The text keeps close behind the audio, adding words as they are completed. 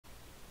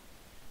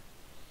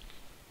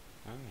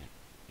Alright.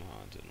 No,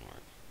 it didn't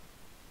work.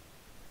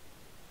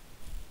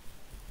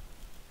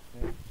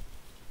 Yeah.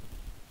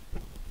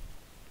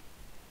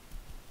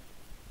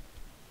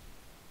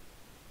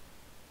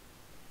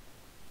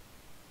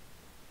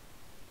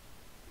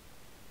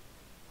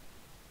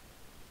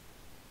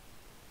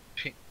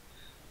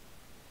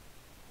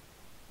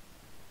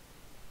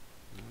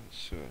 Let's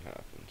see what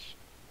happens.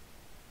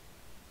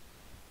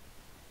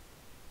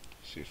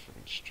 See if I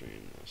can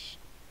stream this.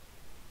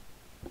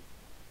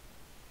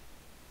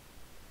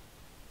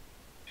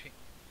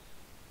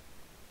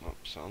 Oh,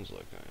 sounds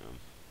like I am.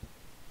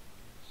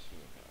 Let's see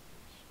what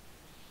happens.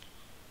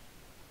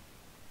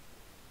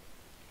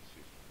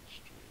 See if I can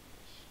stream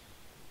this.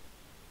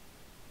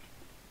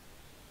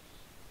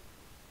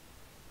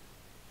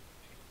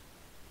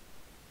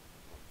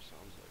 Oh,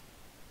 sounds like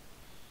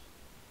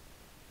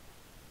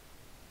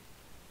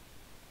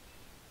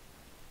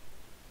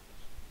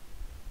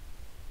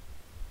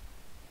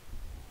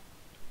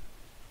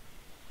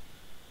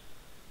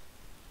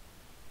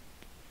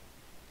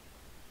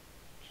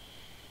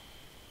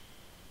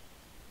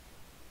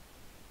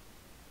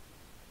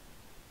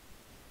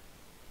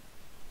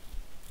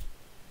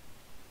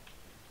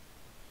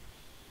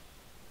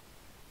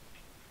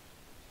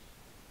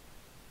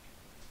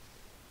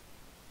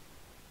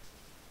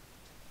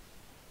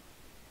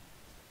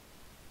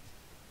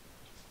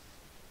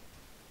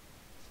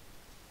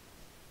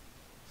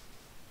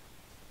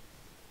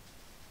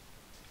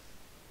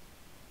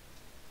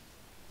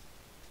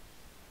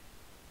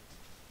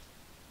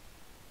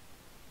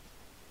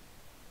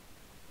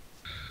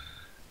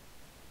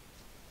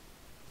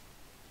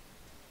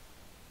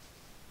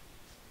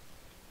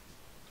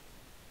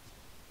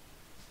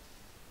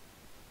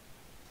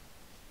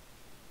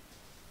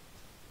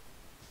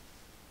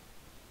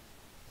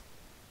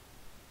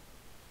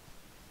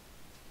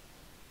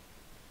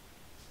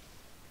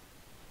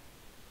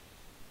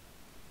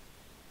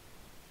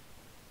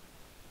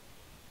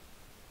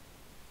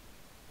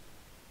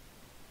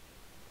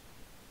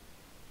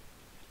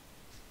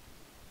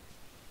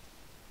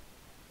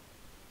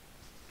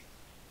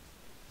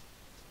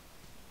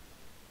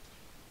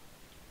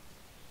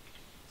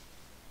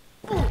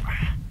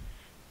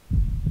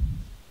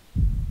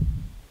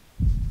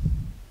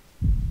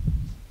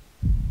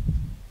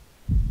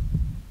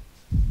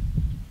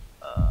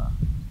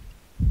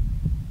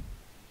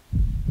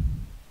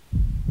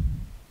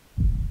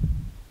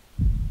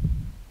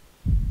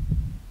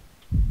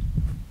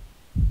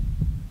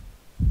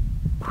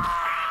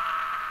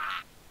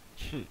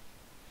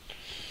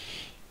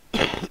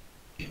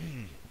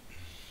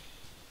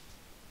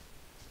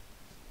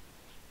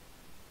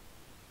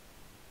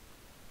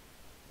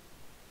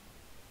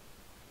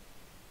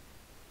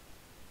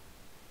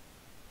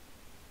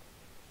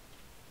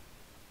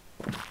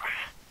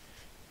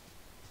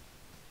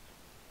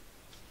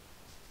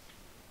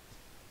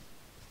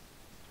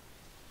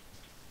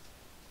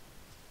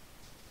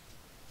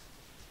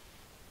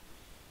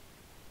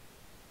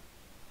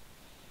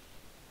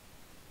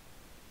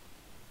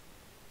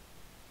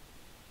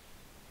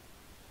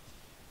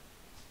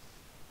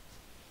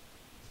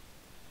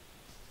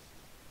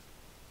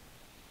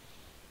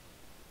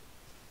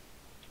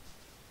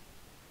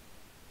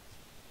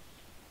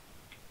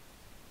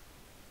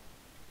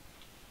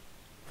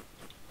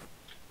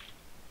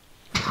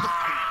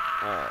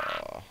Uh,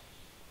 oh.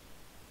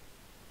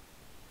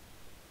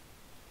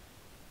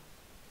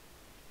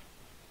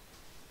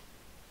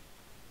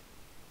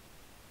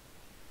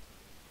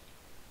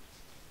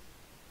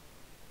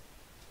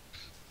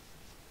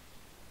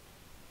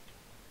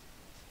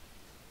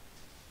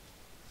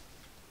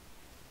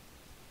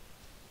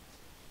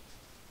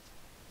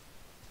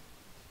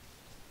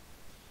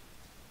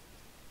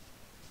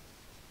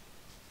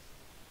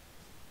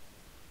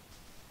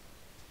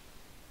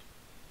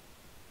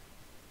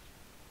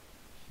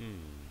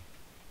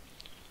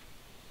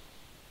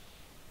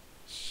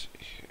 Let's see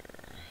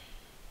here.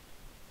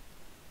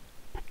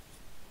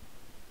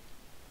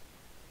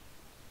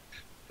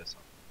 this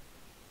one.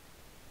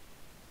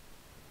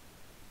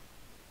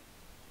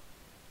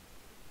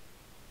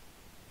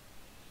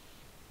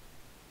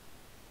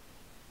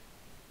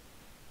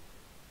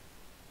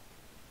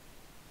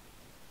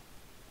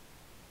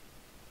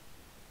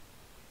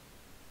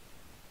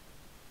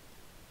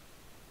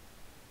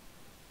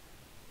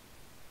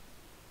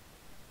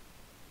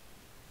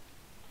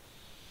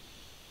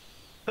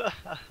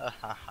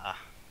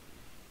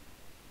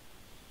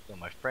 So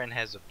my friend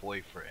has a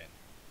boyfriend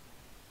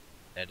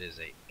that is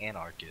a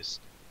anarchist,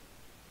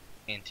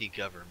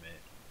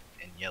 anti-government,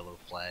 and yellow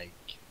flag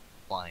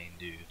flying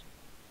dude.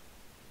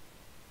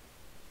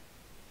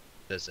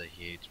 Says that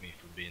he hates me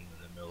for being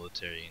in the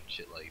military and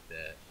shit like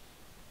that.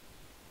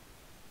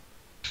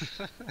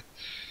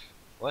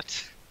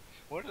 What?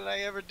 What did I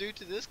ever do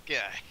to this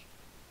guy?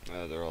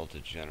 They're all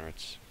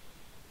degenerates.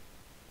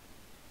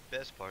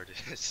 Best part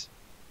is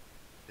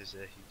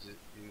that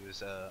he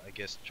was I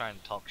guess trying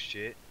to talk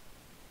shit,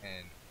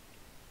 and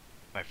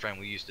my friend,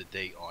 we used to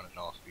date on and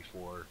off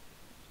before,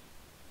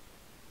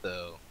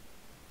 so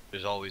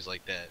there's always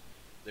like that,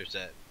 there's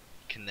that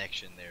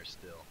connection there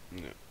still.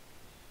 Yeah.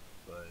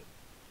 but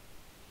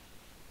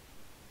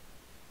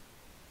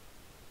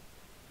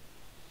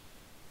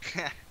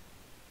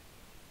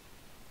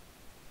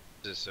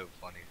it's just so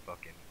funny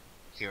fucking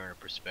hearing a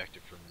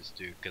perspective from this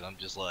dude, because I'm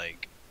just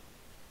like,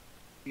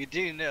 you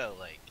do know,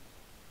 like,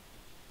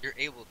 you're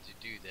able to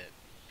do that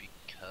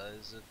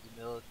because of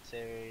the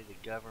military, the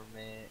government,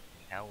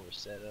 and how we're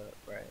set up,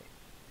 right?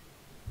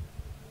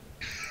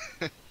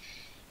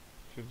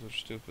 People are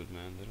stupid,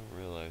 man. They don't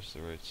realize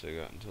the rights they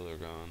got until they're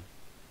gone.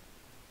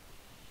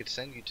 Could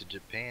send you to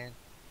Japan,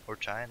 or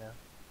China,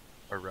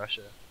 or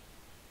Russia,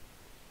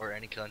 or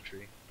any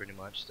country, pretty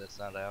much, that's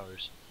not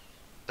ours.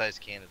 Besides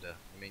Canada.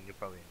 I mean, you'll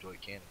probably enjoy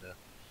Canada.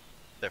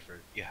 Except for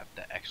you have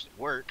to actually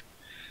work.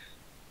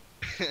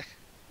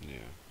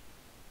 Yeah.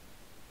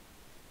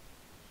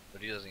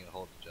 But he doesn't even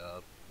hold a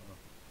job.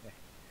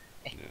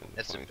 Yeah,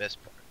 That's the best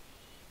part.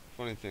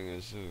 funny thing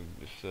is,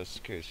 if that's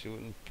the case, he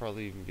wouldn't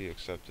probably even be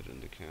accepted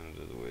into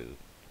Canada the way that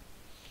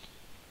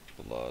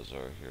the laws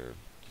are here.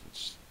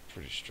 It's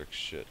pretty strict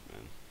shit,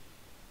 man.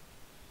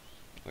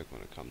 Like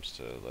when it comes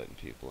to letting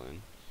people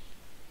in,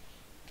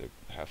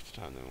 half the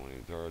time they won't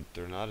even.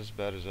 They're not as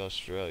bad as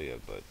Australia,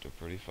 but they're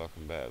pretty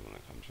fucking bad when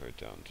it comes right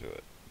down to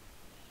it.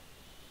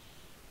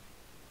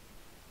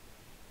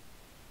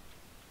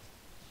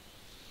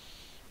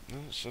 No,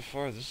 so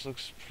far this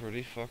looks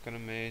pretty fucking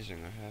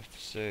amazing. I have to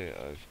say,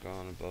 I've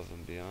gone above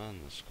and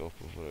beyond the scope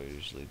of what I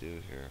usually do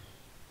here.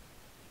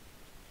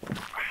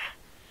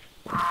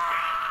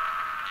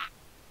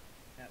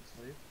 Can't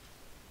sleep.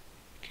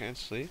 Can't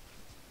sleep?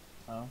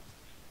 Oh,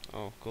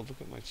 Oh, go look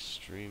at my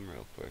stream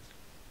real quick.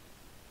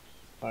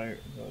 I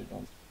really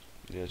don't.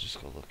 Yeah, just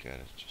go look at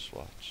it. Just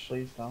watch.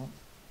 Please don't.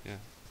 Yeah,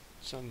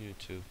 it's on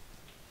YouTube.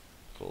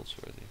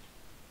 Goldsworthy.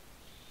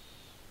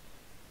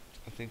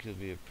 I think you'll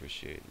be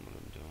appreciating what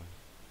I'm doing.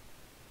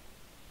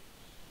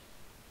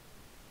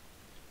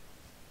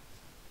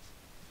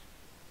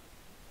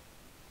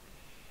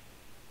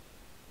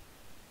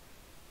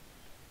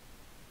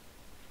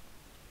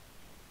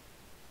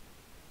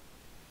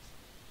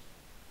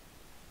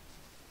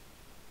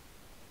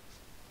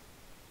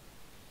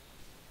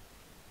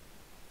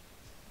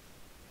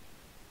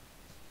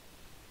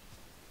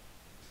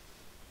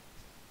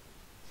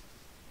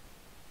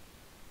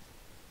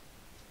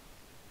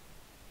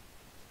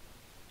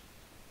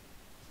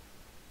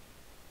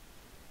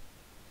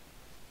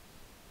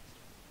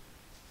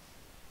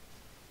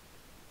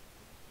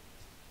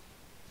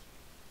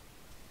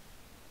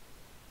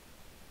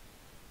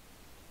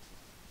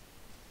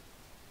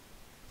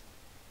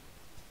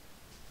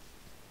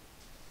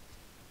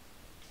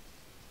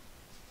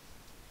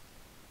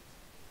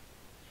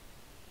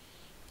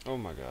 Oh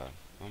my god,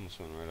 I almost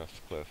went right off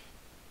the cliff.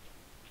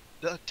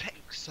 The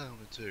tank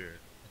silencer.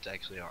 It's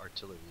actually an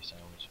artillery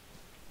silencer.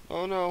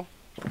 Oh no,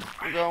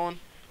 I'm going.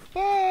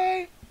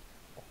 Bye!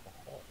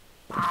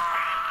 Mm.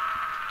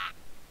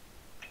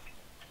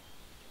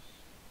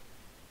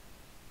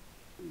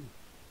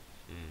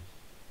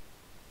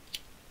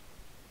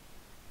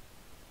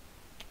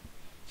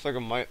 It's like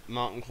a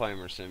mountain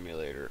climber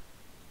simulator.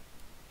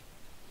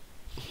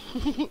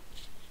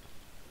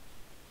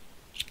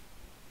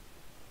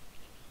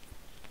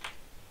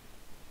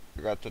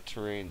 I got the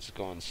terrains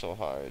going so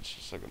high, it's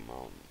just like a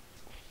mountain.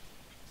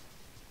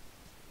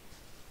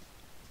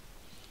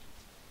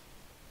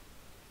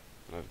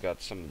 And I've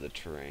got some of the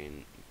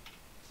terrain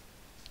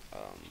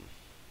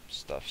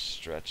stuff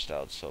stretched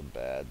out so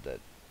bad that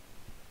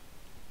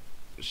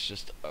it's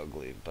just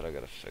ugly, but I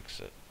gotta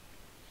fix it.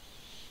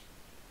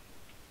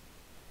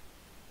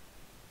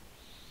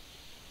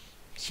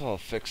 So I'll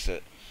fix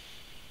it.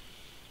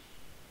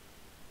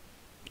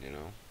 You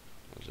know?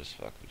 I'll just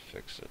fucking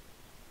fix it.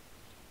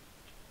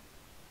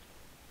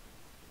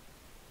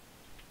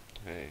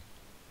 Hey,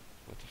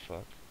 what the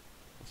fuck?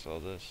 What's all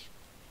this?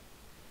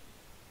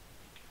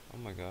 Oh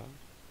my god.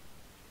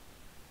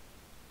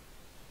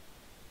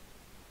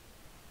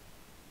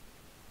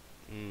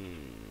 I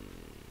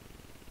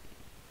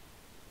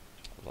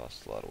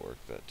lost a lot of work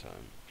that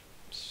time.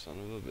 Son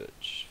of a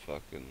bitch.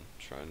 Fucking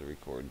trying to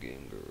record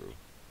Game Guru.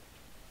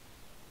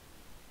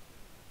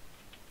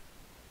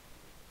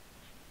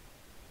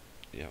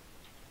 Yep,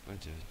 I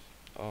did.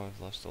 Oh,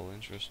 I've lost all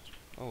interest.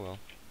 Oh well.